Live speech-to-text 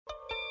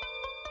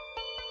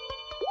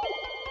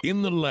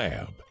In the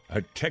Lab,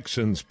 a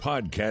Texans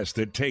podcast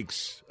that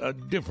takes a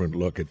different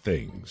look at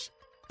things.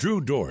 Drew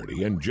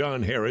Doherty and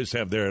John Harris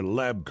have their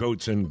lab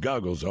coats and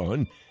goggles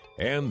on,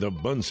 and the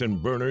Bunsen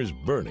burners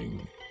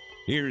burning.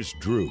 Here's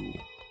Drew.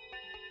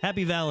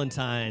 Happy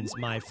Valentine's,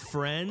 my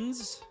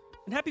friends.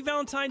 And happy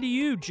Valentine to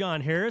you,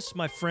 John Harris,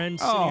 my friend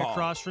sitting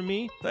across from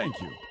me.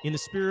 Thank you. In the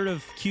spirit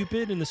of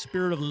Cupid, in the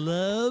spirit of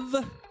love,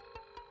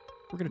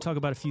 we're going to talk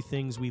about a few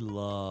things we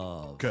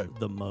love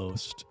the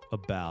most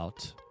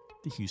about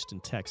the Houston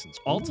Texans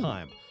all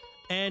time.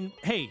 And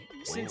hey,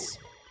 since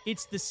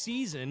it's the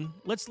season,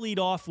 let's lead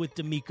off with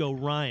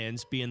DeMeco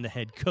Ryans being the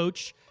head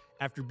coach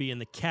after being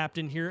the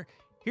captain here.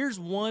 Here's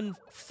one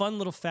fun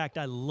little fact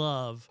I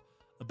love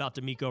about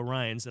DeMeco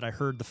Ryans that I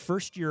heard the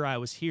first year I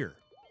was here.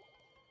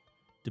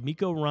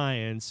 DeMeco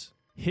Ryans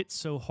hit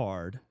so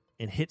hard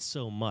and hit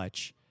so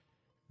much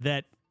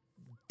that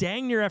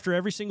dang near after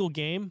every single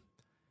game,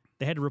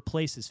 they had to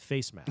replace his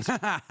face mask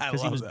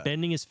because he was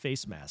bending his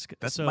face mask.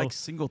 That's so, Mike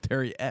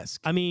Singletary-esque.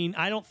 I mean,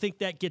 I don't think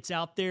that gets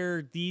out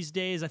there these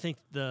days. I think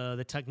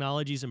the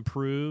technology's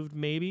improved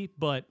maybe,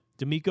 but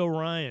DeMeco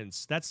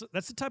Ryans, that's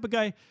the type of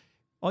guy,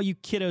 all you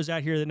kiddos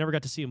out here that never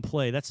got to see him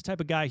play, that's the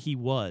type of guy he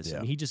was. Yeah.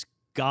 I mean, he just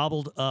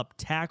gobbled up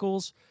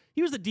tackles.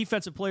 He was the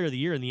defensive player of the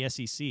year in the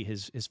SEC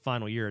his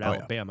final year at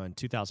Alabama in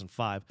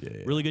 2005. Yeah.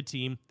 Really good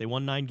team. They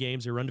won 9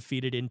 games. They were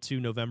undefeated into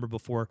November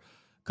before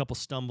a couple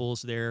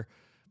stumbles there,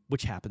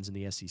 which happens in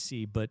the SEC.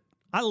 But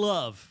I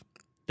love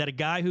that a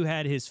guy who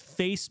had his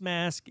face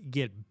mask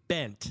get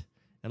bent,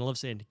 and I love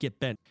saying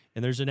get bent,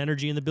 and there's an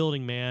energy in the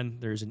building, man.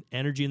 There's an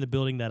energy in the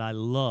building that I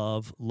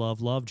love,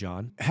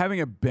 John.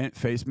 Having a bent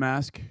face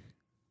mask,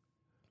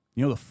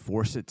 you know the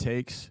force it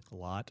takes? A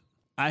lot.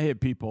 I hit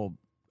people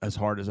as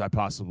hard as I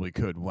possibly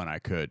could when I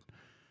could.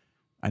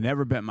 I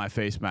never bent my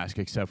face mask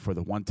except for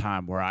the one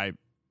time where I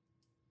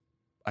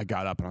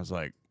got up and I was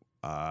like,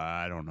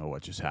 I don't know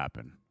what just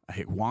happened. I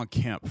hit Juan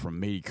Kemp from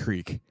Maid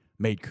Creek.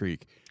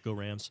 Go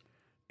Rams.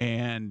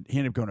 And he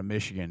ended up going to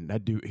Michigan.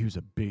 That dude, he was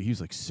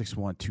like 6'1",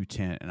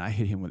 210, and I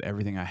hit him with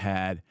everything I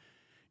had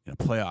in a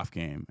playoff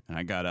game. And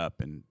I got up,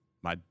 and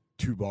my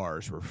 2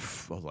 bars were,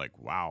 I was like,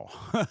 wow.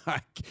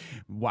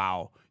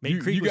 Wow.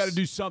 You got to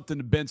do something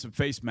to bend some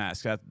face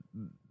masks.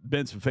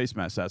 That's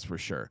for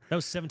sure. That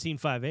was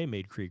 17-5A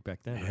Maid Creek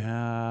back then.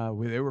 Yeah,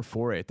 they were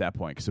 4A at that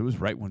point because it was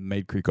right when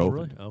Maid Creek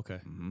opened. Really? Okay.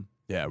 Mm-hmm.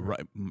 Yeah,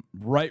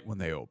 right when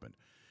they opened.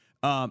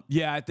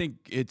 Yeah, I think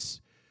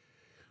it's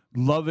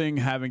loving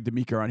having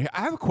DeMeco around here.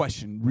 I have a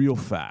question real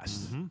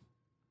fast. Mm-hmm.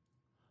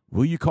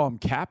 Will you call him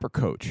Cap or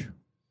Coach?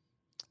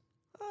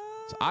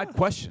 It's an odd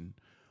question,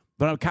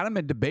 but I'm kind of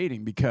been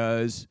debating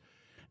because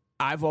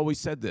I've always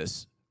said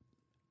this.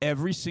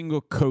 Every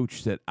single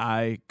coach that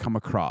I come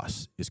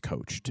across is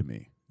Coach to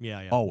me.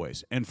 Yeah.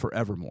 Always and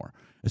forevermore.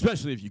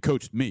 Especially if you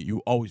coached me,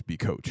 you always be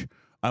Coach.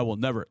 I will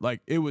never,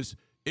 it was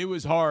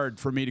hard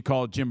for me to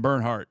call Jim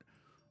Bernhardt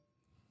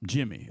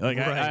Jimmy. I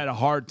had a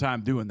hard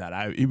time doing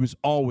that. He was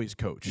always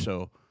Coach.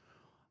 So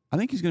I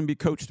think he's going to be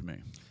Coach to me. I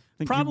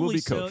think probably he will be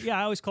so. Coach. Yeah,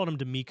 I always called him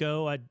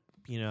DeMeco. I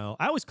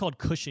always called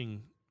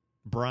Cushing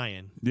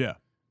Brian. Yeah.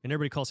 And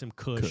everybody calls him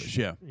Cush.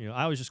 Yeah.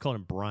 I always just called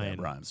him Brian.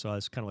 Yeah, Brian. So I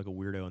was kind of like a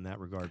weirdo in that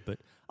regard. But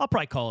I'll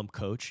probably call him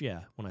Coach,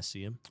 when I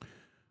see him.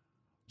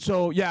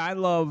 So, yeah, I'm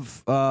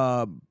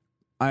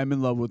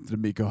in love with the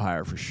DeMeco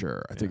hire for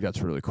sure. I think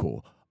that's really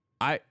cool.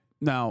 I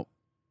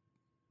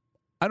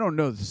don't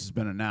know if this has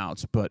been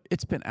announced, but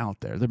it's been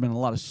out there. There have been a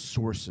lot of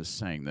sources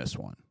saying this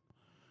one.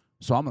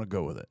 So I'm going to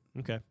go with it.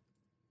 Okay.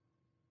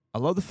 I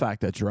love the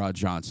fact that Gerard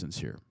Johnson's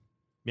here.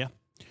 Yeah.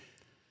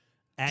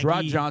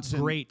 Gerard Johnson.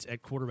 Great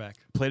at quarterback.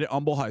 Played at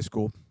Humble High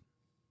School.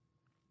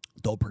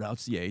 Don't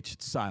pronounce the H.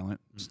 It's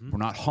silent. Mm-hmm. We're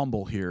not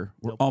humble here.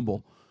 We're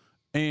humble.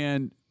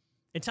 And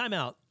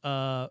timeout.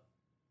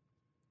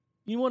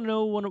 You want to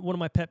know one of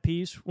my pet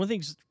peeves? You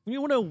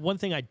want to know one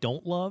thing I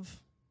don't love?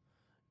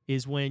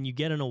 Is when you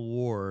get an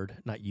award,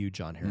 not you,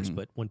 John Harris,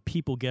 but when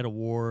people get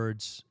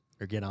awards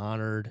or get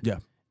honored,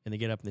 and they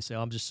get up and they say,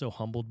 I'm just so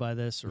humbled by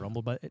this or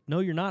humbled by it.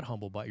 No, you're not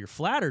humbled by it. You're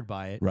flattered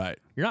by it. Right.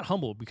 You're not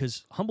humbled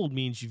because humbled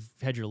means you've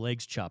had your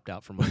legs chopped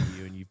out from under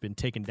you and you've been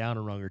taken down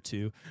a rung or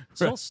two.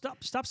 So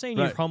stop saying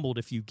you're humbled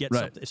if you get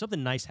something. If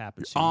something nice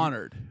happens to you.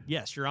 Honored.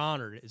 Yes, you're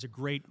honored. It's a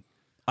great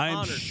I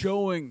honored,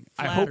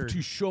 I hope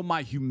to show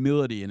my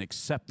humility in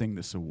accepting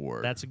this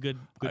award. That's a good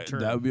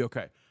term. That would be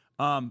okay.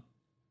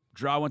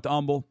 Draw went to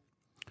Humble.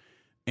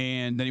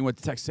 And then he went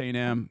to Texas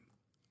A&M.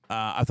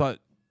 I thought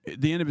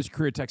the end of his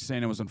career at Texas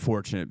A&M was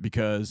unfortunate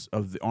because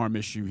of the arm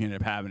issue. He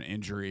ended up having an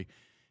injury.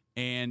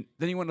 And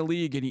then he went to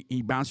league, and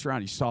he bounced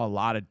around. He saw a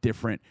lot of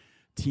different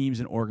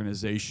teams and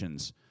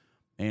organizations.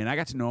 And I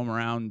got to know him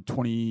around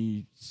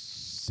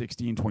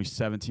 2016,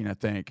 2017, I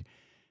think.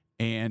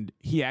 And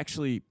he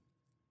actually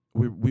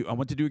I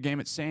went to do a game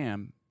at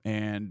Sam,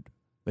 and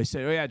they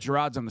said, oh, yeah,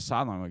 Gerard's on the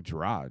sideline. I'm like,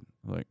 Gerard?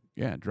 I'm like,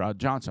 yeah, Gerard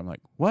Johnson. I'm like,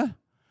 what?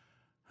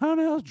 How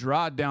the hell's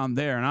Gerard down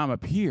there and I'm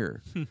up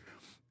here?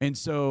 And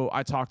so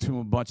I talked to him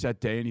a bunch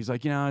that day, and he's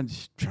like, I'm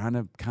just trying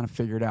to kind of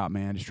figure it out,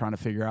 man. Just trying to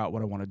figure out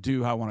what I want to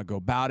do, how I want to go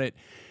about it.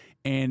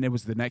 And it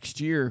was the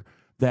next year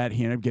that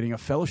he ended up getting a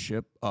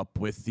fellowship up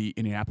with the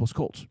Indianapolis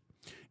Colts.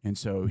 And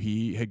so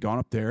he had gone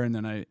up there, and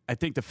then I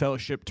think the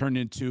fellowship turned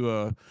into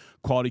a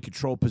quality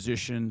control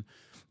position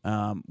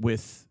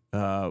with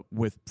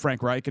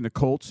Frank Reich and the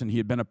Colts, and he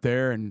had been up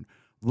there and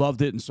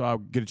loved it, and so I'll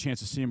get a chance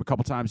to see him a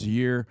couple times a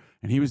year.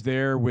 And he was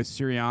there with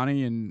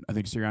Sirianni, and I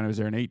think Sirianni was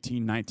there in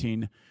 18,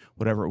 19,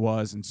 whatever it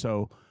was. And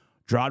so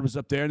Drod was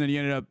up there, and then he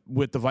ended up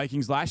with the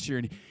Vikings last year,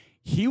 and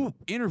he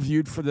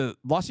interviewed for the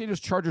Los Angeles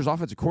Chargers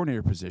offensive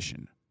coordinator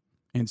position.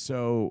 And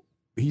so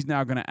he's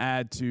now going to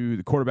add to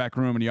the quarterback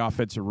room and the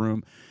offensive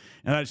room.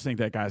 And I just think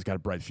that guy's got a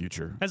bright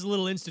future. Has a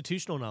little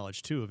institutional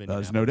knowledge, too, of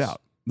Indianapolis.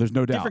 There's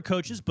no doubt. Different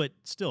coaches, but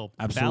still,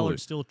 Absolutely.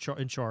 Ballard's still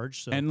in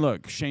charge. So. And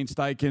look, Shane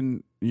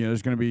Steichen,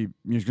 there's going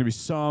to be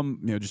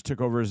some, just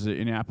took over as the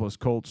Indianapolis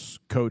Colts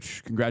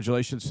coach.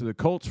 Congratulations to the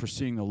Colts for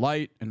seeing the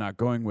light and not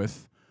going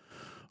with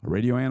a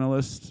radio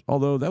analyst.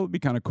 Although that would be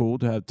kind of cool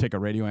to take a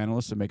radio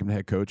analyst and make him the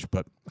head coach.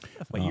 But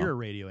you're a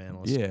radio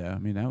analyst. Yeah, I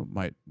mean, that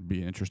might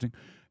be interesting.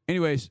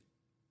 Anyways,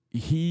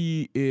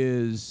 he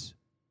is,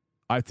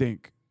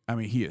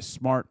 he is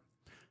smart.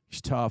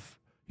 He's tough.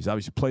 He's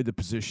obviously played the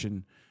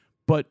position.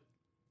 But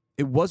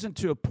it wasn't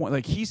to a point,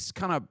 like he's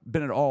kind of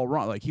been it all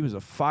wrong. Like he was a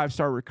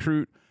 5-star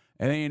recruit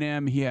at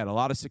A&M. He had a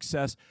lot of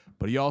success,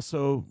 but he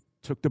also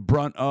took the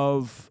brunt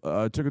of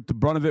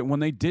it when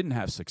they didn't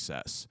have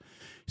success.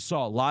 He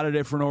saw a lot of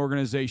different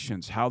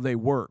organizations, how they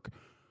work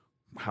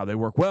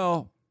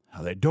well,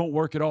 how they don't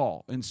work at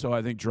all. And so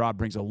I think Drod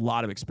brings a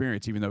lot of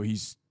experience, even though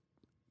he's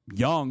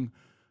young.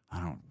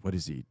 What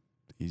is he?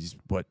 He's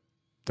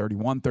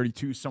 31,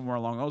 32, somewhere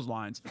along those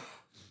lines.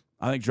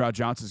 I think Drod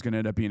Johnson is going to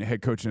end up being a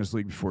head coach in this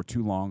league before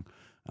too long.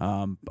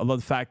 I love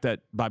the fact that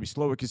Bobby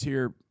Slowick is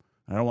here.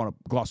 I don't want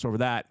to gloss over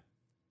that.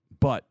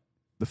 But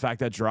the fact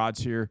that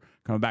Drod's here,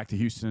 coming back to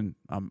Houston,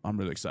 I'm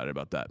really excited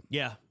about that.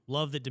 Yeah,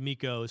 love that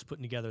D'Amico is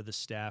putting together the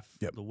staff,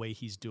 the way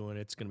he's doing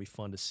it. It's going to be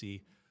fun to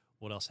see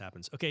what else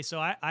happens. Okay, so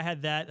I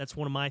had that. That's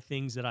one of my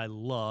things that I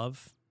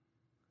love.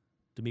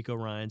 D'Amico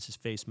Ryans, his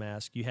face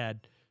mask. You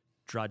had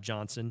Drod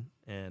Johnson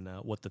and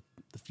what the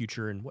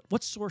future and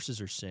what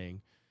sources are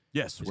saying.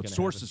 Yes, what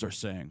sources are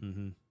saying.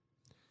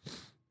 Mm-hmm.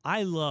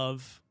 I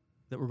love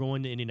that we're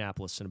going to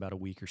Indianapolis in about a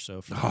week or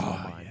so. For the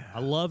combine. Yeah.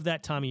 I love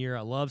that time of year.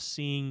 I love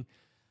seeing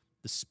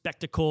the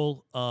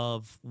spectacle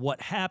of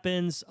what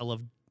happens. I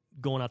love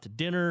going out to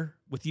dinner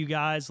with you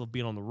guys. I love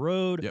being on the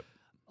road. Yep.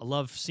 I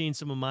love seeing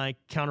some of my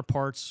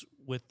counterparts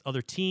with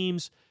other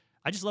teams.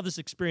 I just love this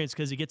experience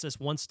because it gets us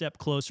one step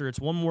closer. It's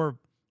one more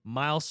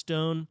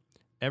milestone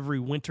every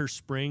winter,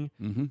 spring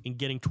in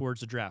getting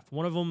towards the draft.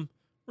 One of them,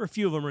 or a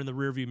few of them, are in the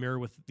rearview mirror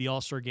with the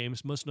All-Star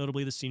games, most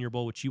notably the Senior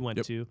Bowl, which you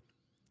went to.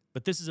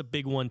 But this is a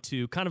big one,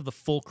 too, kind of the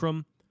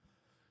fulcrum,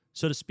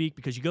 so to speak,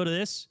 because you go to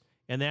this,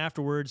 and then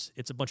afterwards,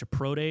 it's a bunch of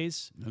pro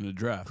days. And the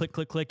draft. Click,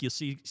 click, click. You'll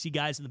see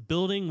guys in the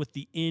building with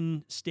the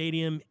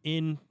in-stadium,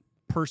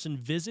 in-person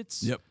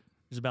visits. Yep.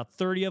 There's about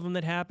 30 of them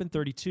that happen,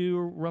 32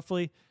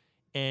 roughly,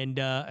 and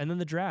then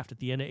the draft at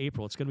the end of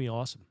April. It's going to be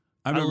awesome.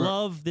 I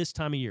love this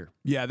time of year.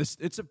 Yeah,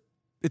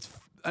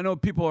 I know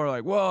people are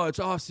like, well, it's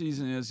off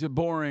season, it's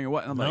boring, or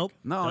what? And I'm like,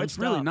 no, it's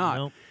really not.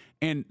 Nope.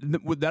 And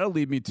that'll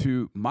lead me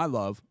to my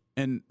love,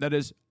 and that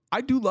is,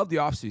 I do love the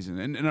off season.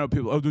 And I know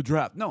people, the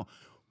draft. No,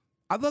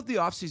 I love the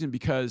off season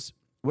because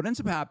what ends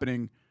up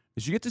happening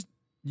is you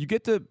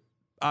get to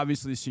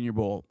obviously the Senior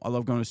Bowl. I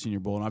love going to Senior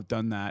Bowl, and I've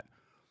done that.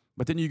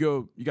 But then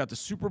you got the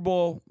Super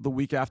Bowl the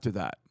week after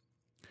that.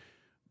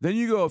 Then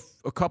you go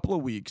a couple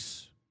of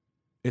weeks,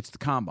 it's the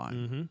combine.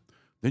 Mm-hmm.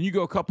 Then you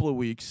go a couple of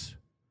weeks,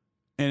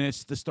 and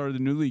it's the start of the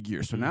new league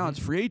year. So now it's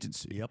free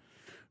agency. Yep.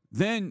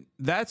 Then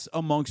that's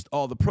amongst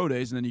all the pro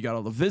days, and then you got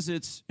all the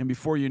visits, and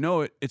before you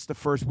know it, it's the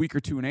first week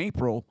or two in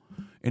April,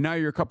 and now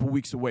you're a couple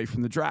weeks away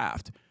from the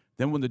draft.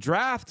 Then when the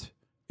draft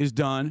is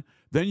done,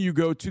 then you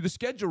go to the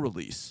schedule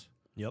release.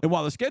 Yep. And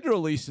while the schedule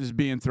release is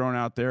being thrown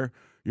out there,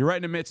 you're right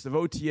in the midst of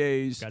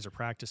OTAs. Guys are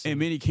practicing. And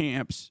mini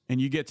camps, and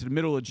you get to the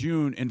middle of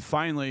June, and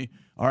finally,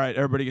 all right,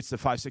 everybody gets the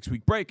 5-6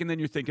 week break, and then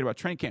you're thinking about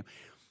training camp.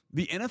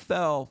 The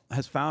NFL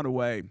has found a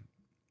way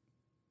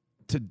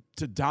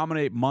to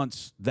dominate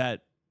months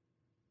that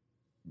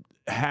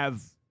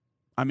have,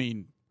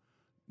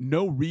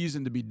 no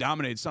reason to be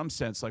dominated in some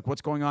sense. Like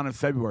what's going on in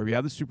February. We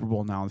have the Super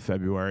Bowl now in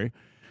February.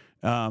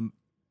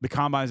 The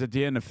Combine's at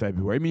the end of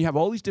February. You have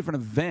all these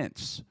different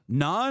events,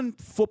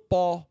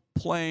 non-football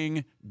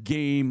playing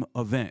game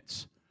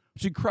events.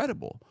 It's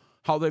incredible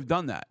how they've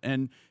done that.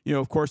 And,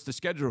 of course, the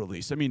schedule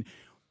release.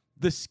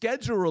 The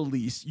schedule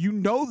release,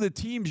 the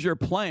teams you're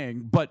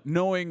playing, but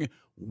knowing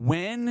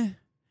when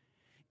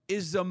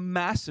is a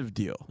massive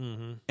deal.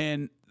 Mm-hmm.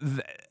 And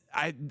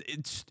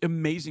it's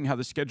amazing how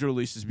the schedule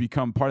release has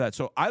become part of that.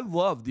 So I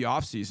love the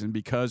offseason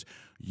because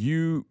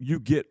you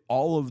get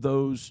all of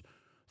those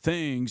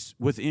things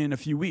within a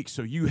few weeks.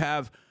 So you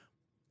have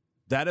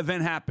that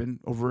event happen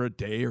over a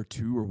day or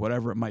two or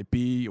whatever it might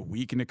be, a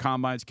week in the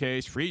Combine's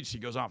case. Free agency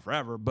goes on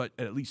forever, but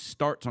it at least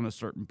starts on a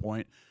certain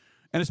point.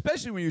 And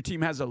especially when your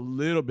team has a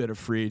little bit of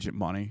free agent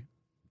money,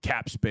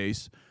 cap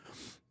space,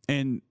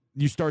 and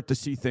you start to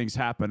see things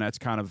happen. That's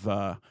kind of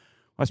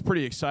that's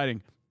pretty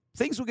exciting.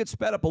 things will get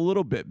sped up a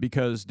little bit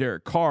because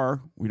Derek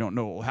Carr, we don't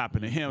know what will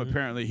happen to him.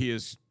 Apparently, he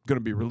is going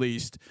to be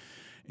released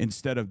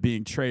instead of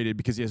being traded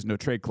because he has no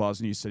trade clause,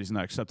 and he said he's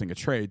not accepting a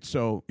trade.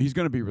 So he's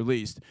going to be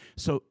released.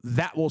 So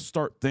that will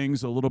start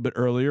things a little bit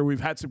earlier. We've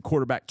had some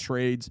quarterback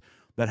trades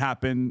that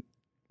happen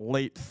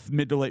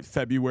mid to late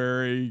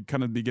February,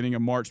 kind of beginning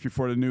of March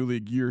before the new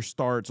league year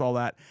starts, all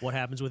that. What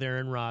happens with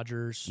Aaron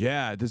Rodgers?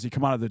 Yeah. Does he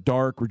come out of the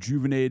dark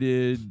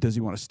rejuvenated? Does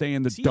he want to stay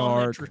in the Is he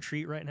dark? on that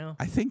retreat right now?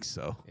 I think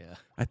so. Yeah.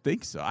 I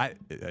think so.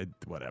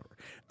 Whatever.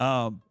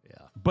 Yeah.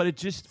 But it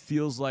just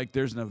feels like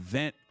there's an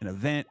event,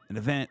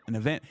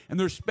 and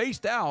they're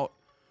spaced out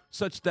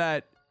such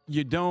that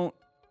you don't.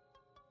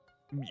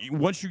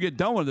 Once you get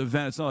done with the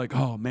event, it's not like,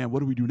 oh man, what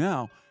do we do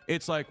now?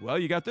 It's like, well,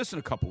 you got this in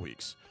a couple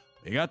weeks.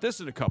 You got this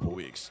in a couple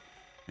weeks.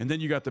 And then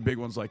you got the big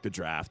ones like the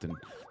draft, and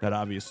that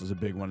obviously is a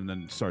big one, and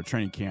then start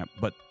training camp.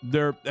 But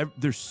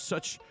there's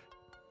such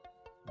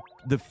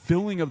the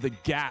filling of the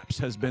gaps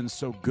has been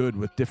so good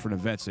with different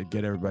events that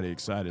get everybody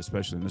excited,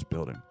 especially in this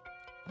building.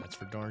 That's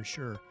for darn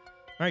sure.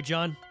 All right,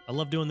 John, I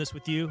love doing this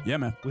with you. Yeah,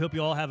 man. We hope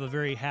you all have a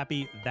very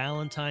happy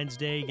Valentine's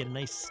Day. Get a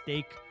nice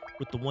steak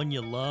with the one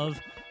you love,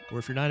 or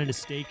if you're not into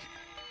steak,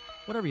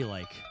 whatever you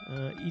like,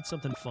 eat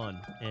something fun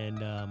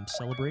and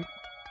celebrate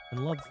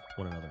and love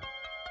one another.